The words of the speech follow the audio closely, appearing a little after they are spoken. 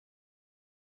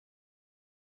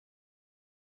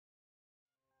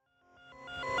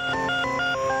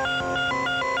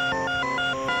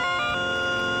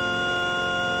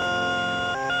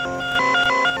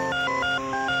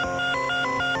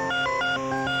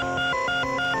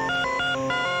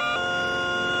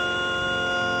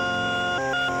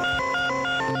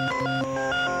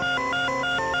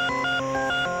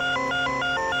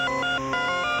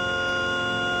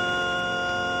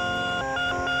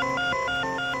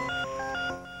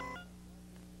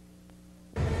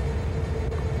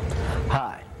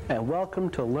and welcome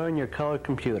to Learn Your Color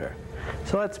Computer.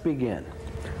 So let's begin.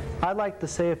 I'd like to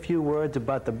say a few words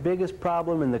about the biggest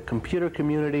problem in the computer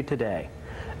community today,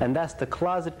 and that's the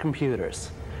closet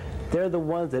computers. They're the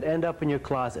ones that end up in your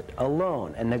closet,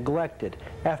 alone and neglected,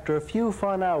 after a few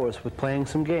fun hours with playing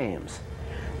some games.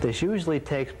 This usually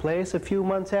takes place a few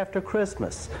months after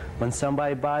Christmas, when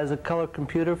somebody buys a color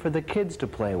computer for the kids to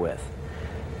play with.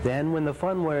 Then, when the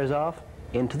fun wears off,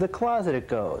 into the closet it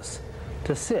goes,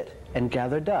 to sit and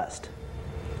gather dust,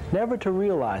 never to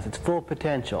realize its full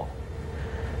potential.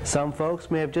 Some folks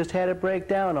may have just had it break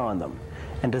down on them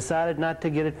and decided not to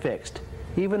get it fixed,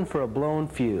 even for a blown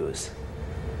fuse.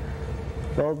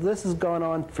 Well, this has gone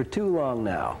on for too long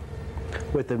now.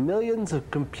 With the millions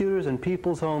of computers in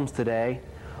people's homes today,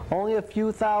 only a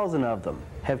few thousand of them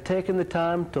have taken the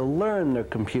time to learn their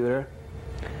computer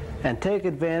and take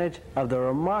advantage of the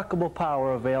remarkable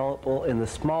power available in the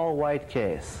small white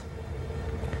case.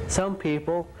 Some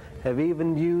people have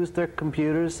even used their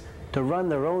computers to run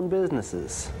their own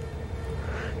businesses.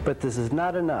 But this is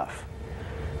not enough.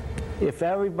 If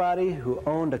everybody who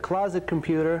owned a closet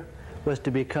computer was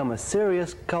to become a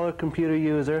serious color computer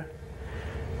user,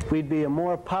 we'd be a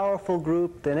more powerful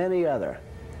group than any other.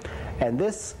 And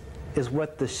this is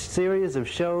what the series of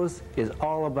shows is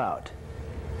all about.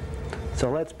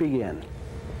 So let's begin.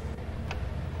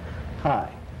 Hi,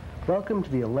 welcome to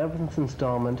the 11th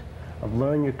installment of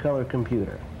Learn Your Color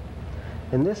Computer.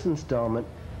 In this installment,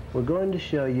 we're going to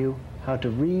show you how to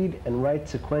read and write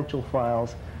sequential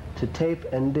files to tape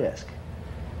and disk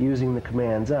using the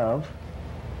commands of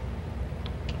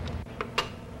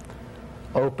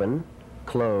open,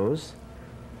 close,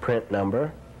 print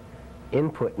number,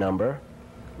 input number,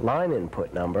 line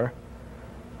input number,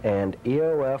 and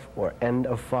EOF or end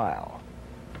of file.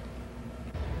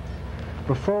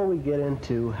 Before we get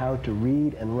into how to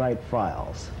read and write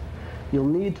files, you'll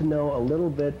need to know a little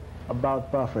bit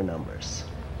about buffer numbers.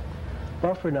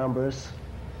 Buffer numbers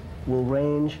will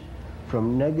range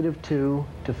from -2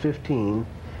 to 15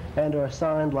 and are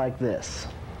assigned like this.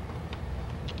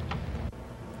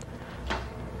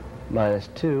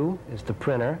 -2 is the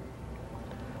printer,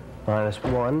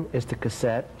 -1 is the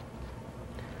cassette,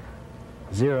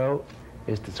 0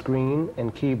 is the screen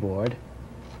and keyboard,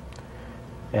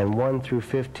 and 1 through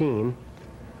 15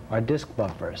 are disk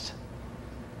buffers.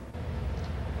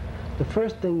 The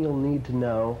first thing you'll need to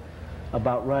know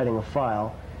about writing a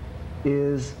file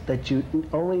is that you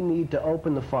only need to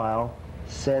open the file,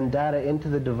 send data into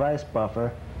the device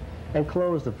buffer, and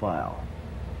close the file.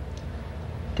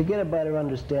 To get a better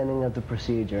understanding of the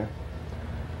procedure,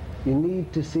 you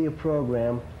need to see a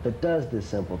program that does this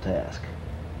simple task.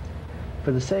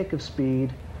 For the sake of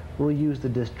speed, we'll use the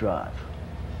disk drive.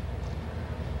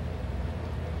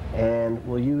 And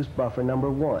we'll use buffer number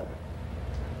 1.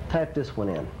 Type this one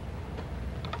in.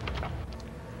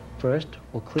 First,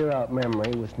 we'll clear out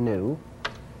memory with new,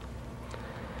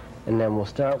 and then we'll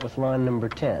start with line number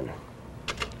 10,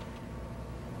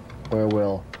 where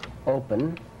we'll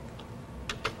open,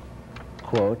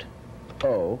 quote,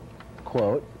 O,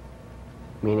 quote,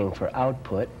 meaning for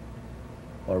output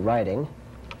or writing,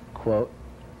 quote,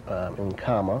 in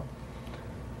comma,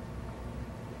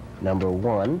 number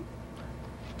 1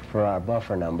 for our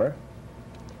buffer number,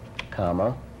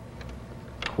 comma,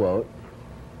 quote,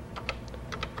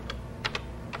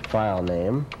 file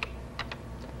name,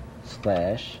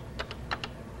 slash,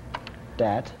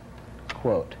 dat,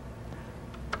 quote,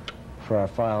 for our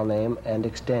file name and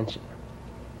extension.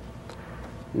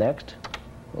 Next,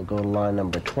 we'll go to line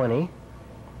number 20,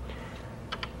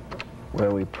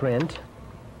 where we print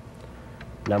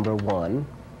number 1,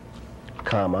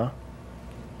 comma,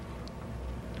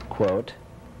 quote,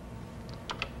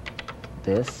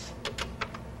 this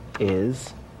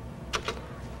is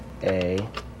a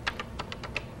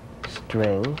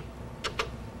string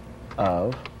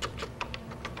of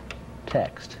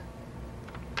text,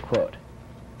 quote.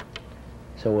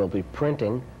 So we'll be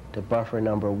printing to buffer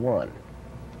number 1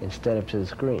 instead of to the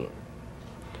screen.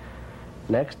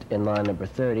 Next, in line number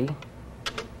 30,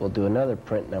 we'll do another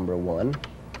print number 1,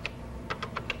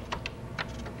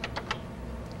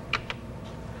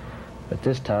 but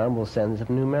this time we'll send some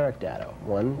numeric data,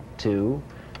 1, 2,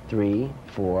 3,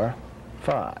 4,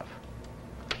 5.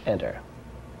 Enter.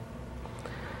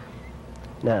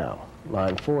 Now,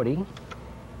 line 40,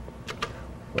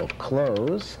 we'll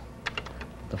close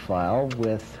the file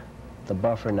with the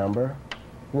buffer number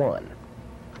 1.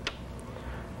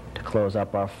 To close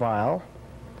up our file,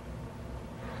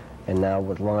 and now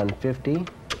with line 50,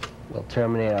 we'll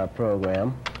terminate our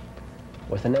program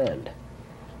with an end.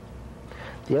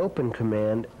 The open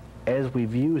command, as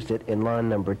we've used it in line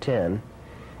number 10,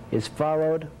 is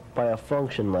followed by a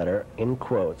function letter in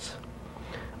quotes,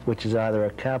 which is either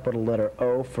a capital letter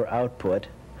O for output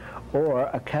or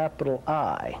a capital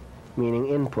I, meaning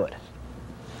input.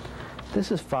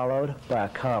 This is followed by a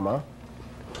comma,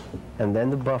 and then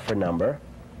the buffer number,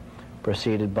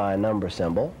 preceded by a number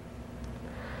symbol.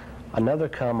 Another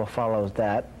comma follows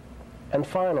that, and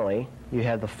finally, you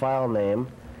have the file name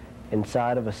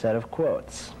inside of a set of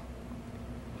quotes,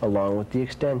 along with the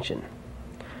extension.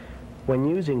 When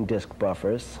using disk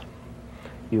buffers,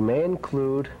 you may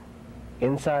include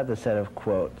inside the set of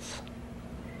quotes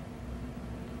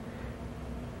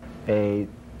a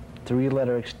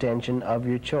three-letter extension of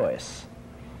your choice.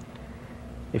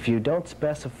 If you don't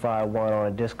specify one on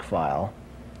a disk file,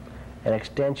 an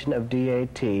extension of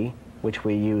DAT, which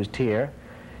we used here,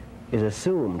 is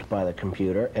assumed by the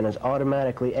computer and is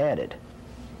automatically added.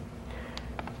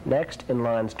 Next, in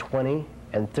lines 20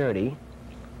 and 30,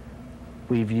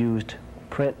 we've used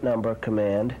print number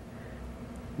command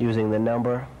using the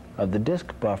number of the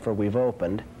disk buffer we've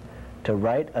opened to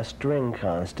write a string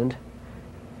constant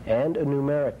and a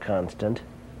numeric constant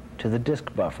to the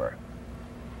disk buffer.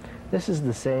 This is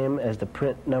the same as the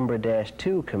print number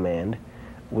 -2 command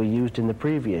we used in the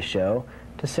previous show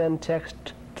to send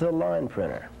text to the line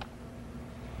printer.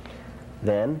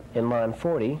 Then, in line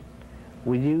 40,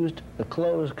 we used the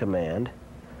close command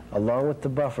along with the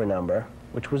buffer number,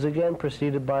 which was again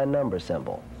preceded by a number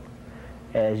symbol.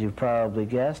 As you've probably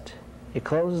guessed, it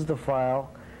closes the file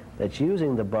that's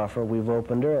using the buffer we've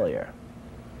opened earlier.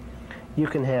 You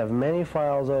can have many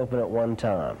files open at one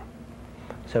time,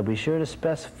 so be sure to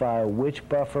specify which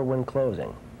buffer when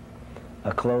closing.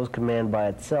 A close command by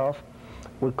itself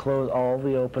would close all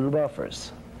the open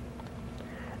buffers.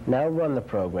 Now run the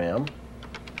program,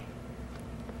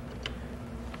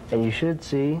 and you should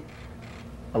see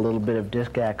a little bit of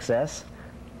disk access,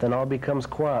 then all becomes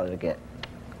quiet again.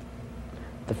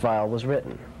 The file was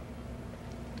written.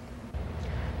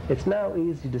 It's now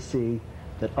easy to see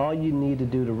that all you need to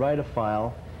do to write a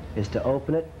file is to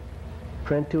open it,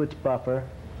 print to its buffer,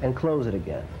 and close it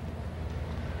again.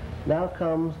 Now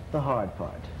comes the hard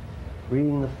part,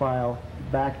 reading the file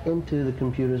back into the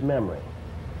computer's memory.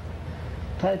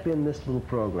 Type in this little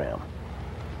program.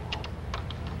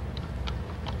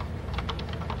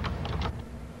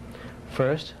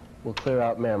 First, we'll clear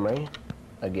out memory,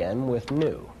 again with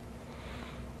new.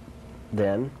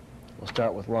 Then, we'll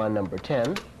start with line number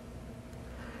 10,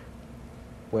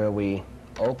 where we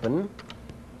open,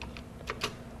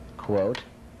 quote,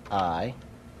 I,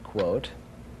 quote,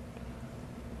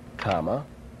 comma,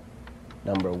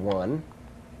 number 1,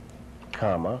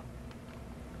 comma,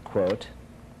 quote,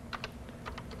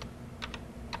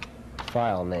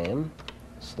 file name,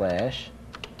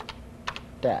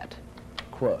 / dat,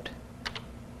 quote.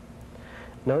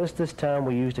 Notice this time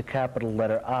we used a capital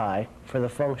letter I for the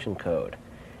function code,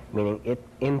 meaning it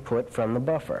input from the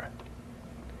buffer.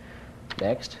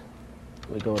 Next,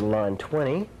 we go to line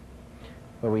 20,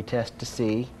 where we test to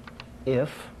see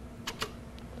if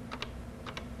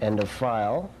end of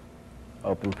file,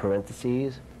 open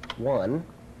parentheses, 1,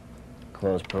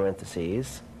 close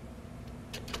parentheses,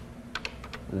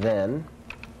 then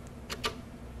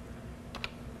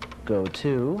go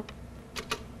to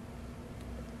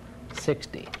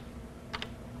 60.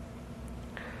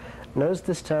 Notice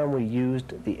this time we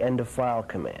used the end of file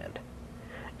command.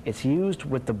 It's used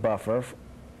with the buffer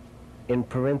in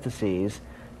parentheses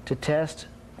to test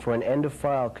for an end of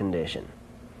file condition,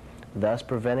 thus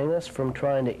preventing us from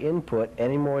trying to input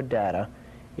any more data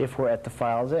if we're at the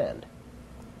file's end.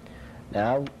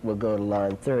 Now we'll go to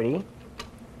line 30,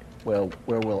 where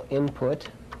we'll input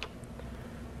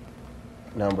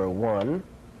number 1,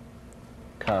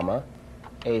 comma,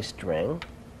 a string,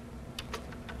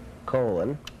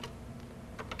 colon,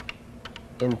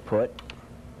 input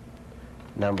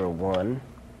number 1,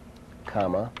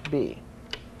 comma, b.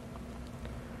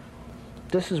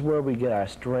 This is where we get our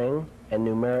string and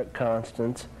numeric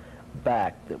constants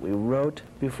back that we wrote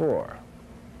before.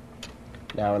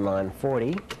 Now in line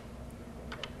 40,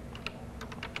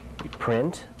 we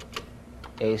print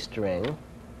a string,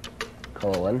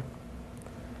 colon,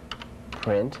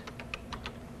 print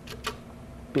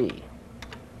b.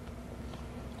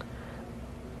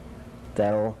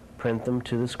 That'll print them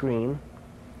to the screen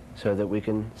so that we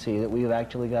can see that we've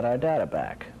actually got our data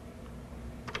back.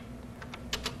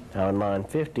 Now in line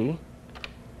 50,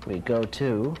 we go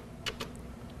to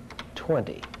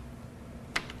 20.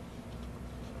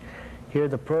 Here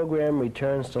the program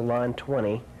returns to line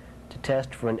 20 to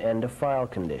test for an end of file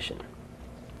condition.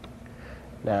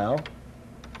 Now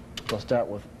we'll start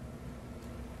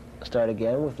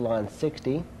again with line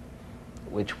 60,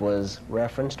 which was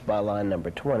referenced by line number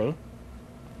 20.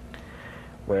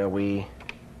 where we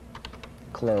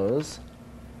close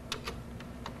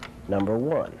number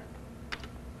 1.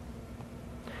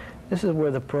 This is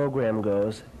where the program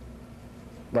goes,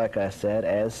 like I said,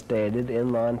 as stated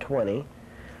in line 20,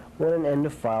 when an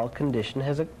end-of-file condition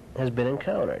has been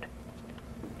encountered.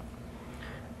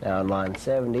 Now in line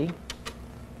 70,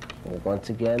 we'll once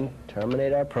again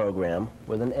terminate our program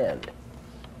with an end.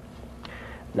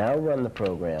 Now run the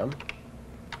program,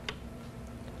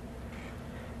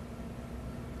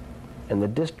 and the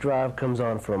disk drive comes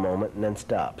on for a moment and then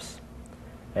stops.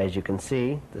 As you can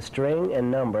see, the string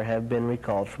and number have been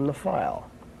recalled from the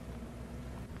file.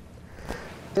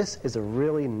 This is a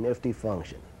really nifty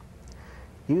function.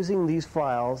 Using these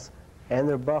files and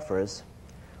their buffers,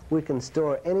 we can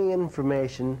store any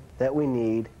information that we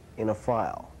need in a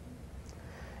file.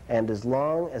 And as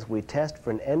long as we test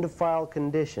for an end-of-file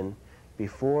condition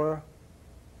before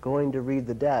going to read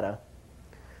the data,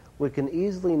 we can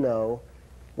easily know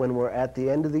when we're at the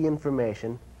end of the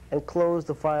information and close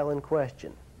the file in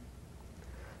question.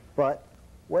 But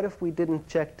what if we didn't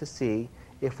check to see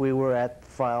if we were at the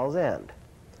file's end?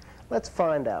 Let's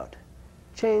find out.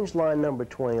 Change line number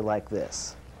 20 like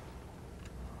this.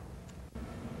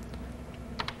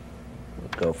 We'll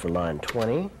go for line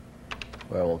 20,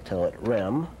 where we'll tell it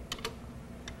rem,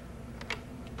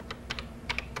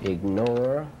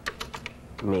 ignore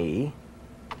me,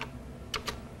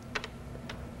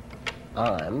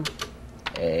 I'm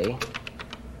a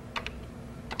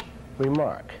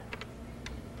remark.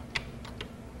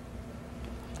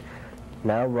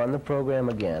 Now run the program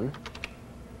again.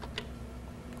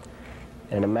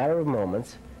 In a matter of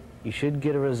moments, you should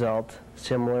get a result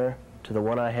similar to the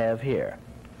one I have here,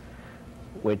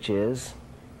 which is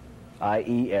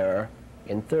IE error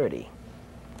in 30.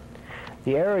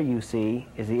 The error you see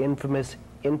is the infamous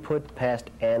input past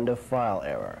end of file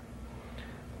error,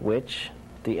 which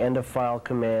the end of file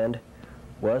command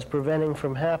was preventing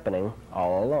from happening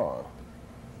all along.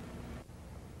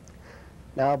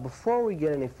 Now, before we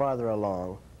get any farther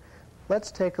along,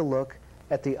 let's take a look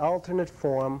at the alternate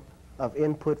form of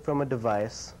input from a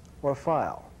device or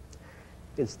file.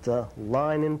 It's the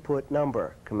line input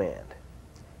number command.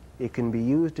 It can be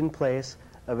used in place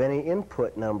of any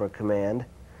input number command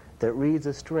that reads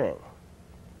a string.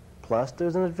 Plus,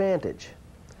 there's an advantage.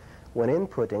 When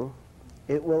inputting,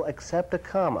 it will accept a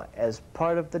comma as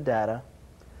part of the data,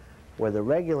 where the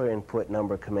regular input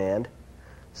number command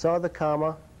saw the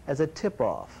comma as a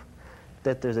tip-off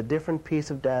that there's a different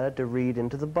piece of data to read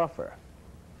into the buffer.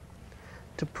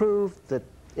 To prove that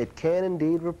it can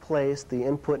indeed replace the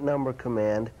input number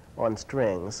command on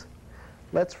strings,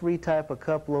 let's retype a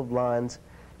couple of lines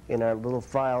in our little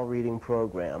file reading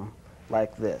program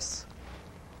like this.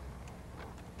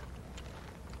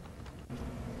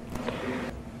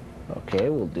 Okay,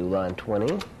 we'll do line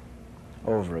 20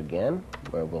 over again,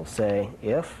 where we'll say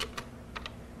if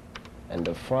end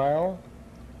of file,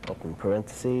 open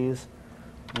parentheses,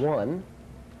 1,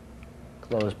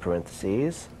 close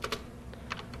parentheses,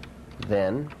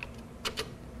 then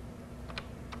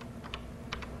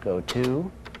go to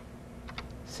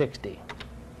 60.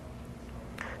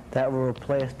 That will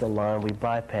replace the line we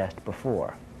bypassed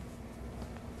before.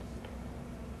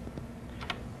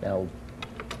 Now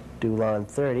do line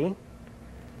 30,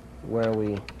 where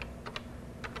we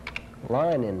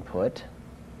line input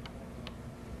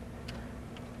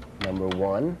number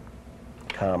 1,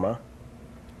 comma,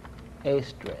 a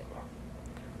string,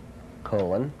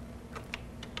 colon,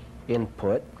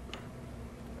 input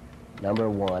number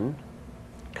 1,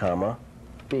 comma,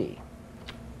 b.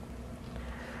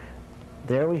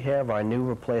 There we have our new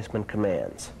replacement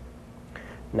commands.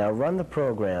 Now run the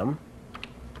program,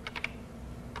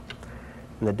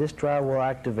 and the disk drive will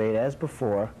activate as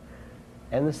before,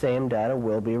 and the same data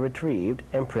will be retrieved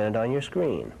and printed on your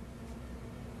screen.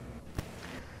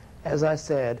 As I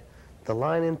said, the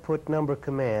line input number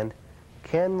command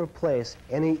can replace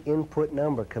any input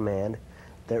number command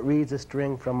that reads a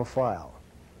string from a file.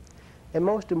 And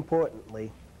most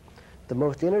importantly, the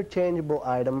most interchangeable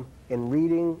item in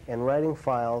reading and writing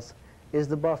files is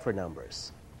the buffer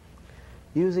numbers.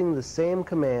 Using the same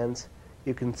commands,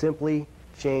 you can simply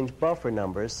change buffer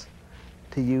numbers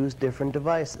to use different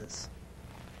devices.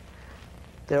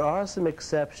 There are some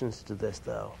exceptions to this,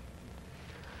 though.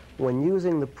 When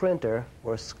using the printer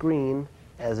or screen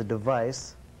as a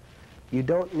device, you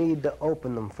don't need to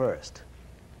open them first.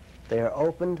 They are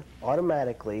opened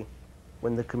automatically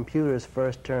when the computer is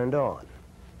first turned on.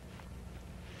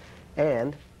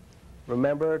 And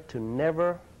remember to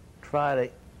never try to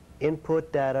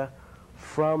input data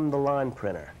from the line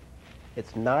printer.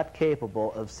 It's not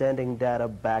capable of sending data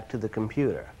back to the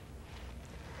computer.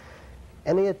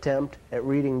 Any attempt at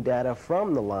reading data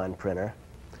from the line printer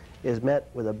is met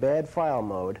with a bad file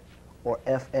mode, or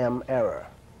FM error.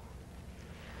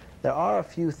 There are a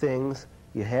few things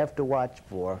you have to watch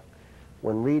for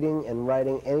when reading and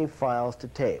writing any files to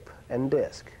tape and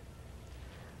disk.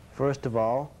 First of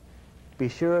all, be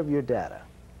sure of your data.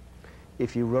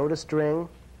 If you wrote a string,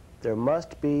 there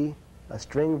must be a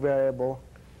string variable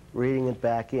reading it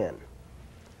back in.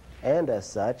 And as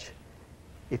such,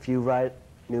 if you write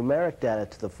numeric data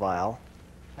to the file,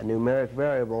 a numeric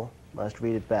variable must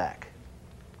read it back.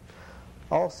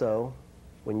 Also,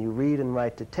 when you read and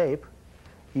write to tape,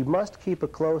 you must keep a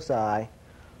close eye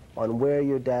on where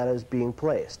your data is being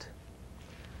placed.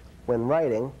 When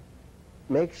writing,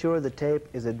 make sure the tape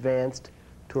is advanced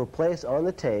to a place on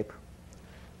the tape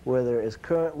where there is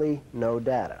currently no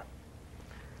data.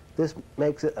 This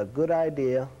makes it a good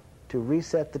idea to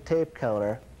reset the tape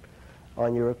counter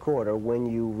on your recorder when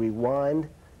you rewind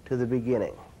to the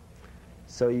beginning,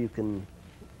 so you can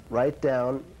write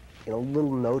down in a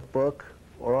little notebook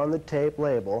or on the tape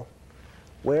label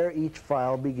where each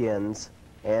file begins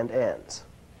and ends.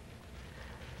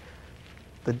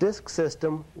 The disk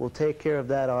system will take care of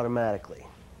that automatically.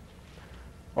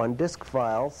 On disk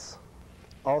files,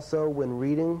 also when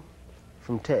reading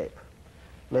from tape,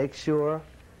 make sure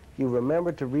you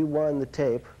remember to rewind the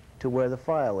tape to where the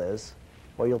file is,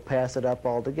 or you'll pass it up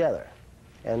altogether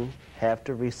and have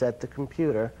to reset the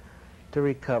computer to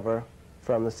recover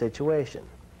from the situation.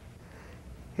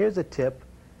 Here's a tip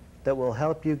that will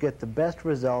help you get the best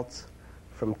results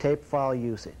from tape file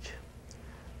usage.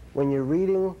 When you're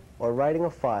reading or writing a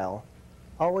file,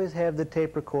 always have the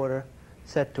tape recorder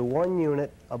set to 1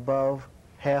 unit above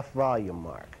half volume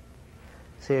mark.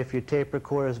 Say if your tape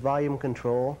recorder's volume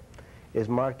control is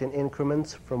marked in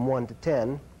increments from 1 to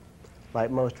 10,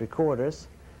 like most recorders,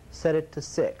 set it to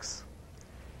 6.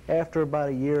 After about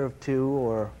a year or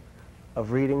two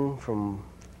of reading from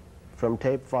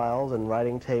tape files and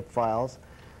writing tape files,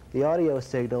 the audio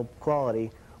signal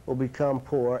quality will become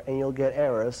poor and you'll get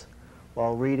errors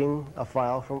while reading a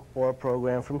file or a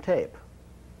program from tape.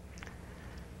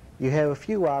 You have a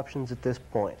few options at this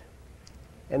point,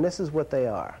 and this is what they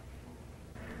are.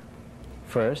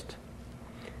 First,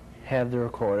 have the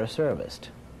recorder serviced.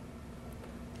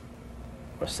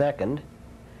 Or second,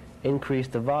 increase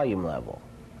the volume level,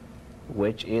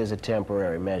 which is a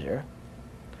temporary measure.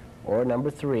 Or number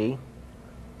 3,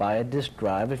 buy a disk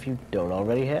drive if you don't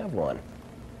already have one.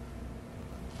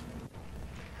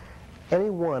 Any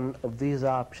one of these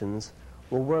options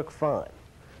will work fine,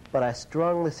 but I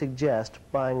strongly suggest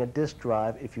buying a disk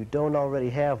drive if you don't already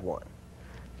have one.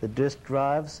 The disk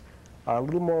drives are a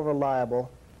little more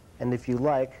reliable, and if you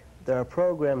like, there are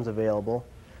programs available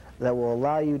that will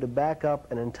allow you to back up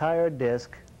an entire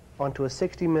disk onto a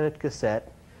 60-minute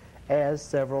cassette as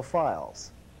several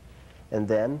files, and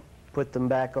then put them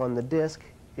back on the disk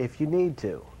if you need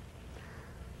to.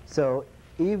 So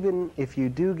even if you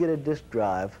do get a disk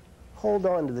drive, hold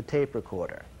on to the tape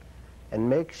recorder and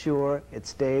make sure it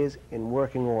stays in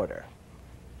working order.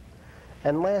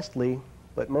 And lastly,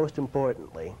 but most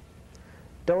importantly,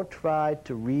 don't try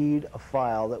to read a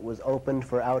file that was opened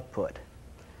for output,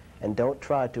 and don't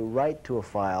try to write to a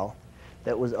file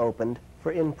that was opened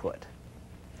for input.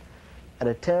 An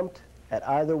attempt at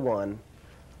either one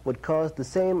would cause the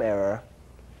same error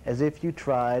as if you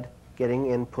tried getting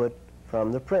input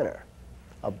from the printer,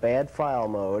 a bad file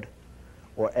mode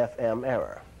or FM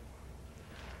error.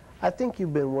 I think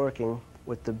you've been working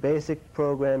with the basic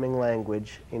programming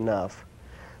language enough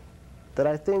that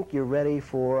I think you're ready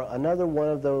for another one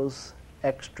of those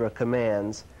extra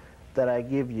commands that I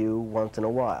give you once in a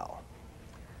while.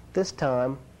 This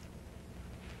time,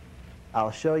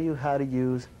 I'll show you how to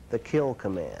use the kill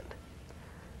command,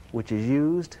 which is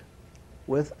used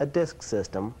with a disk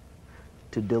system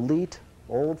to delete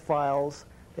old files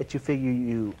that you figure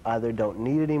you either don't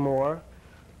need anymore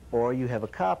or you have a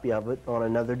copy of it on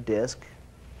another disk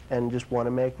and just want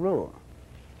to make room.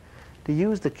 To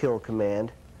use the kill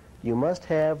command, you must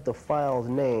have the file's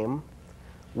name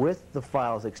with the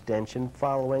file's extension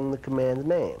following the command's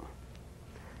name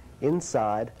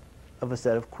inside of a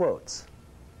set of quotes.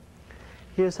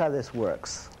 Here's how this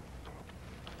works.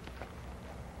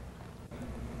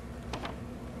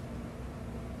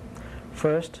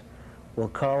 First, we'll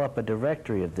call up a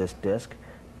directory of this disk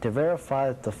to verify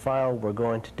that the file we're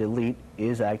going to delete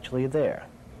is actually there.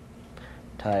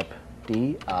 Type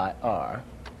dir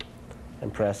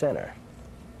and press enter.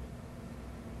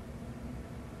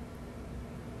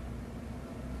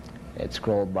 It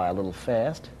scrolled by a little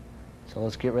fast, so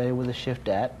let's get ready with a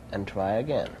Shift-at and try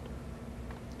again.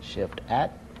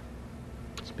 Shift-at,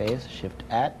 space,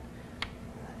 Shift-at,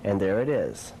 And there it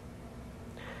is.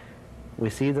 We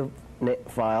see the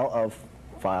file of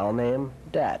file name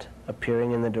dat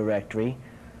appearing in the directory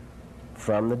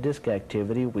from the disk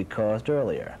activity we caused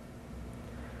earlier.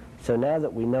 So now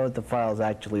that we know that the file is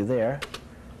actually there,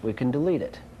 we can delete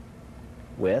it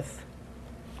with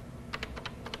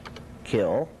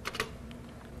kill,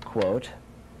 quote,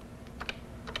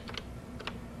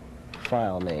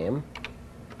 file name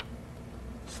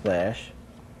slash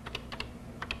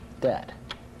dat,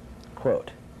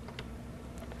 quote.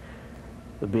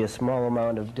 There'll be a small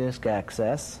amount of disk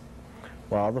access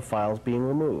while the file is being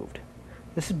removed.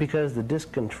 This is because the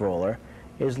disk controller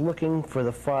is looking for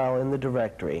the file in the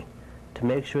directory to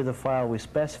make sure the file we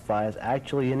specify is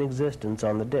actually in existence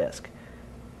on the disk.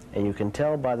 And you can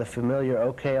tell by the familiar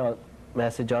OK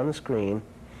message on the screen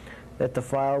that the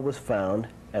file was found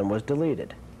and was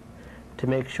deleted. To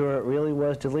make sure it really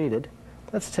was deleted,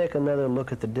 let's take another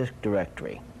look at the disk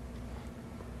directory.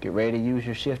 Get ready to use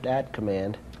your Shift-At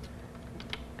command,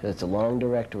 because it's a long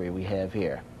directory we have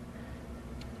here.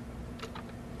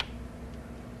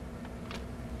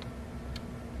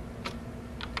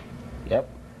 Yep,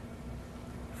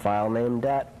 file name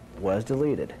dat was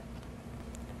deleted.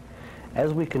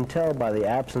 As we can tell by the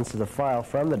absence of the file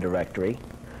from the directory,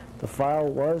 the file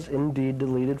was indeed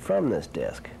deleted from this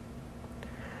disk.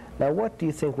 Now what do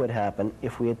you think would happen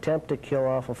if we attempt to kill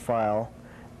off a file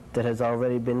that has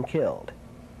already been killed?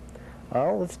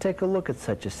 Well, let's take a look at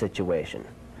such a situation.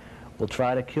 We'll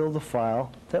try to kill the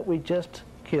file that we just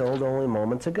killed only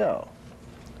moments ago.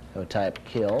 So type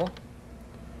kill,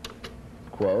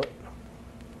 quote,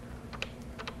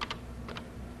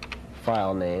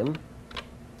 file name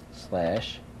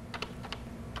slash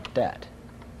dat,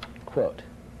 quote.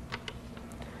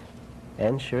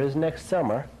 And sure as next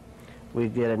summer, we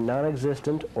get a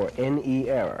non-existent or NE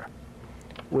error,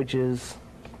 which is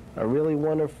a really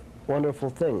wonderful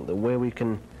thing, the way we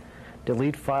can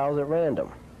delete files at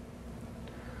random.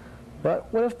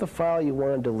 But what if the file you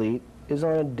want to delete is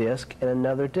on a disk in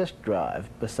another disk drive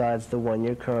besides the one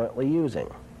you're currently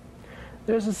using?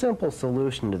 There's a simple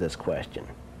solution to this question.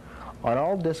 On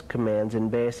all disk commands in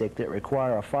BASIC that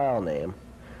require a file name,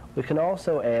 we can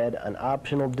also add an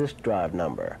optional disk drive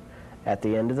number at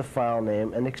the end of the file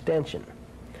name and extension.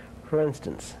 For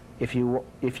instance, if you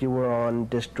were on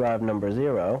disk drive number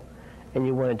 0 and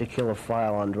you wanted to kill a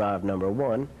file on drive number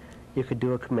 1, you could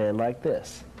do a command like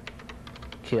this: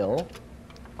 kill,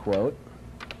 quote,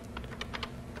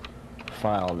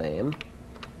 file name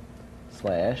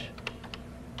slash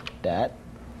dat,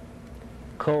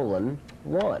 colon,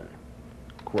 1,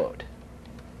 quote.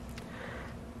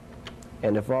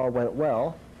 And if all went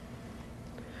well,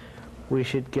 we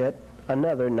should get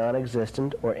another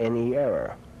non-existent or NE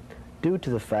error due to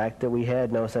the fact that we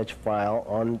had no such file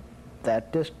on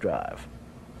that disk drive.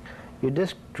 Your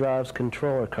disk drive's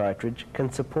controller cartridge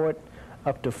can support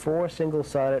up to 4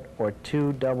 single-sided or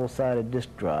 2 double-sided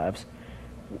disk drives,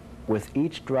 with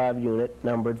each drive unit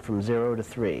numbered from 0 to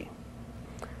 3.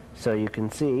 So you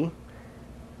can see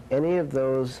any of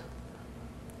those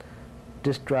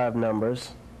disk drive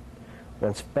numbers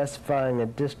when specifying a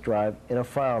disk drive in a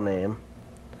file name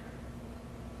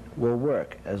will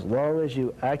work as long as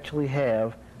you actually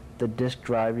have the disk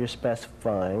drive you're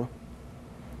specifying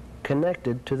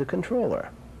connected to the controller.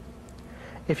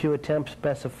 If you attempt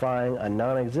specifying a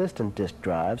non-existent disk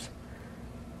drives,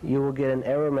 you will get an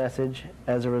error message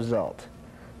as a result.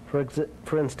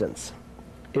 For instance,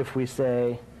 if we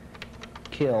say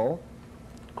kill,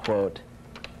 quote,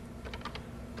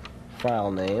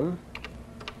 file name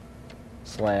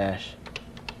slash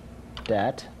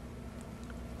dat,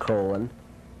 colon,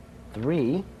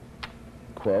 3,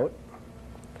 quote,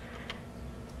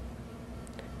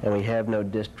 and we have no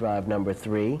disk drive number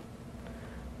 3,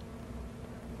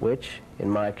 which in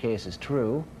my case is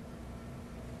true,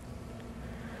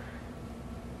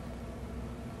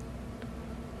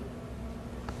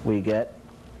 we get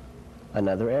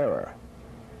another error.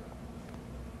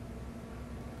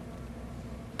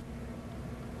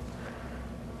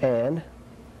 And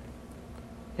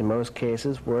in most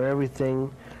cases where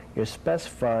everything you're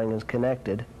specifying is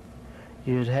connected,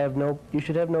 you should have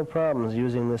no problems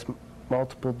using this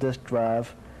multiple disk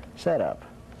drive setup.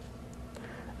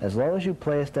 As long as you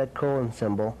place that colon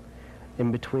symbol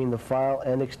in between the file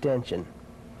and extension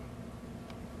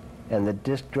and the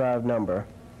disk drive number,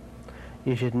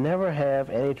 you should never have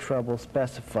any trouble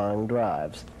specifying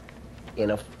drives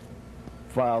in a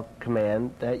file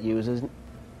command that uses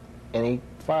any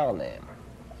file name.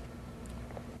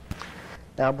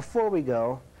 Now before we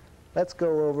go, let's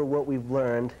go over what we've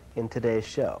learned in today's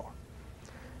show.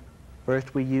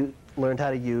 First, we learned how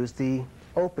to use the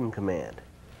open command.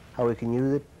 how we can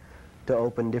use it to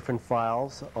open different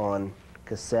files on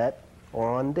cassette or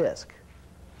on disk.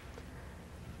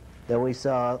 Then we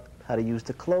saw how to use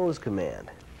the close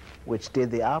command, which did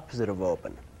the opposite of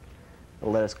open,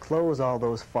 and let us close all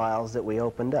those files that we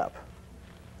opened up.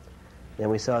 Then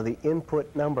we saw the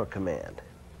input number command,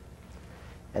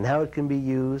 and how it can be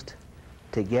used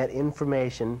to get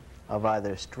information of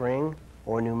either string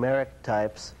or numeric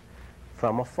types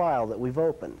from a file that we've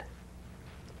opened.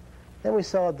 Then we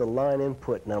saw the line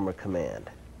input number command,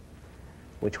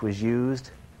 which was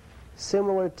used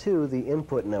similar to the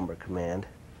input number command,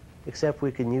 except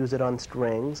we can use it on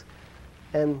strings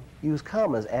and use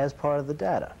commas as part of the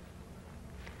data.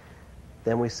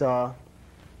 Then we saw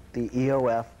the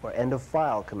EOF, or end of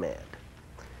file command,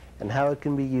 and how it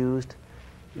can be used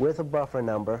with a buffer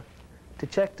number to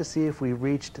check to see if we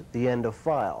reached the end of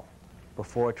file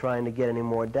before trying to get any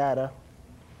more data,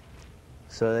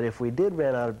 so that if we did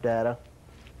run out of data,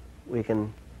 we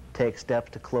can take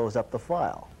steps to close up the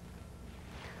file.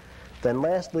 Then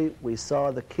lastly, we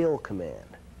saw the kill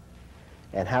command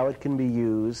and how it can be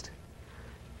used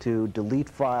to delete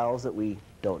files that we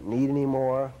don't need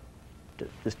anymore,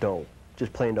 just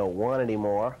plain don't want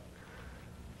anymore,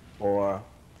 or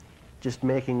just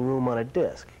making room on a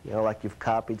disk. You know, like you've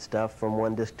copied stuff from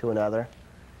one disk to another,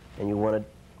 and you want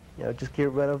to, just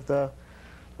get rid of the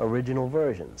original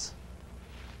versions.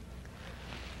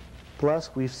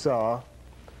 Plus, we saw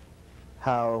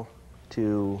how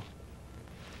to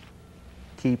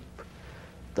keep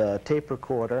the tape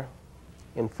recorder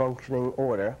in functioning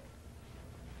order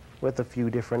with a few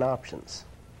different options.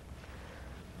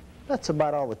 That's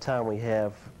about all the time we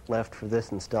have left for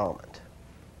this installment.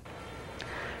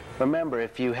 Remember,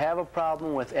 if you have a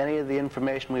problem with any of the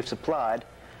information we've supplied,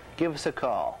 give us a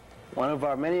call. One of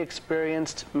our many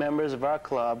experienced members of our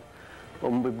club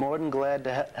will be more than glad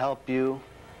to help you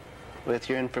with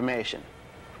your information.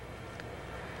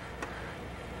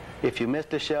 If you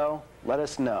missed a show, let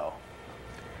us know.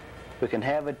 We can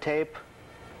have a tape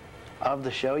of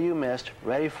the show you missed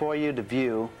ready for you to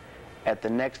view at the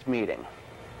next meeting.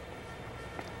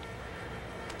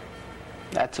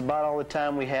 That's about all the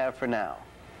time we have for now.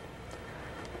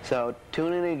 So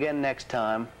tune in again next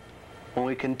time when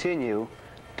we continue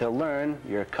to learn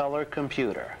your color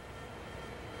computer.